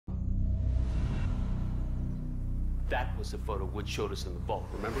That was the photo Wood showed us in the vault,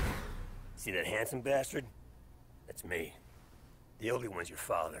 remember? See that handsome bastard? That's me. The ugly one's your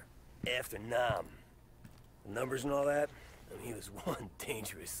father. After Nam. The numbers and all that, I mean, he was one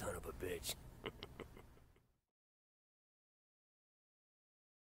dangerous son of a bitch.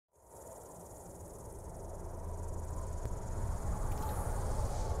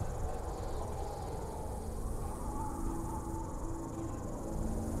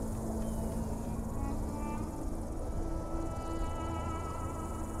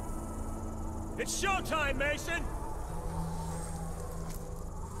 It's showtime, Mason!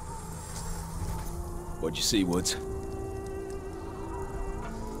 What'd you see, Woods?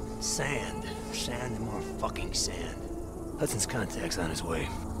 Sand. Sand and more fucking sand. Hudson's contact's on his way.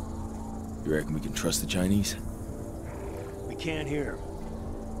 You reckon we can trust the Chinese? We can't hear.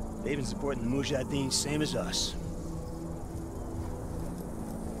 They've been supporting the Mujahideen same as us.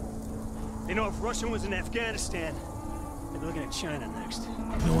 They know if Russia was in Afghanistan, they'd be looking at China next.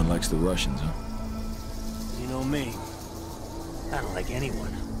 No one likes the Russians, huh? You know me. I don't like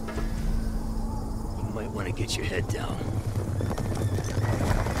anyone. You might want to get your head down.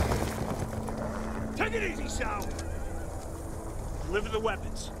 Take it easy, Sal! Deliver the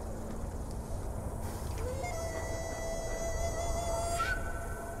weapons.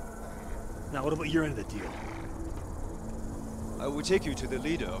 Now, what about your end of the deal? I will take you to the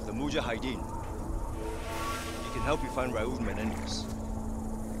leader of the Mujahideen. He can help you find Raoul Menendez.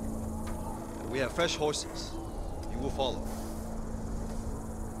 We have fresh horses. You will follow.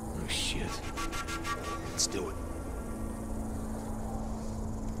 Oh, shit. Let's do it.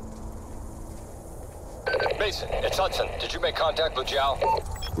 Mason, it's Hudson. Did you make contact with Zhao?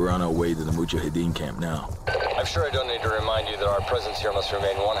 We're on our way to the Mujahideen camp now. I'm sure I don't need to remind you that our presence here must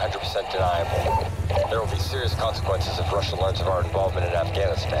remain 100% deniable. There will be serious consequences if Russia learns of our involvement in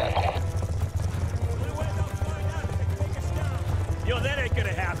Afghanistan. Yo, that ain't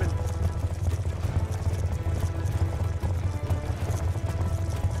gonna happen.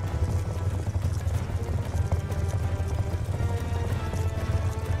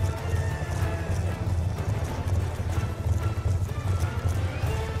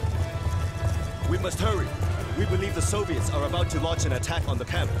 We must hurry. We believe the Soviets are about to launch an attack on the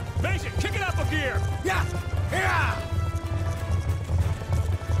camp. Mason, kick it up a gear! Yeah! Yeah!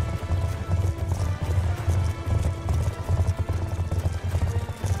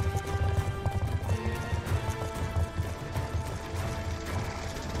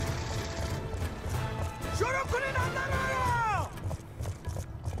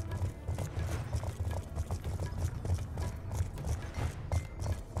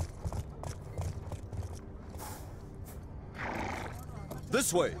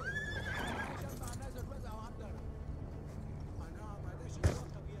 This way!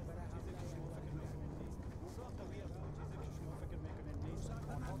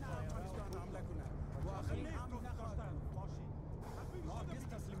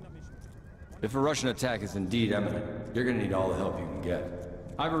 If a Russian attack is indeed imminent, you're gonna need all the help you can get.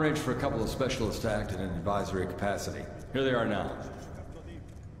 I've arranged for a couple of specialists to act in an advisory capacity. Here they are now.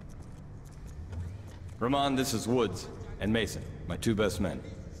 Rahman, this is Woods, and Mason, my two best men.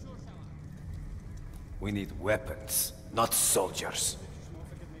 We need weapons, not soldiers.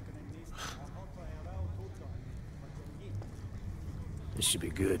 This should be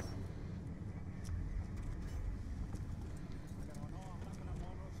good.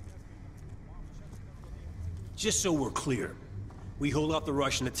 Just so we're clear, we hold off the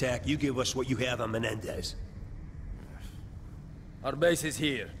Russian attack, you give us what you have on Menendez. Our base is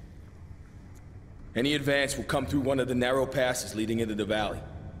here. Any advance will come through one of the narrow passes leading into the valley.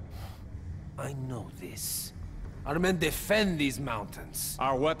 I know this. Our men defend these mountains.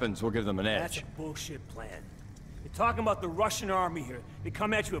 Our weapons will give them an That's edge. a bullshit plan. You're talking about the Russian army here. They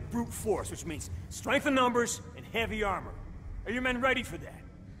come at you with brute force, which means strength in numbers and heavy armor. Are your men ready for that?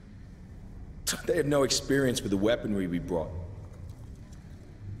 They have no experience with the weaponry we brought.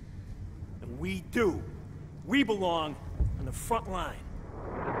 And we do. We belong on the front line.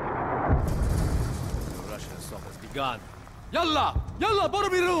 The Russian assault has begun. Yalla! Yalla,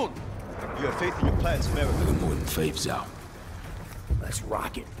 Borobirun! You have faith in your plans, America. Little more than faves out. Let's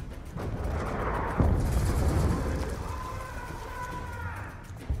rock it.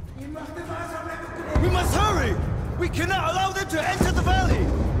 We must hurry! We cannot allow them to enter the valley!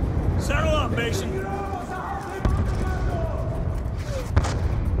 Settle up, Mason.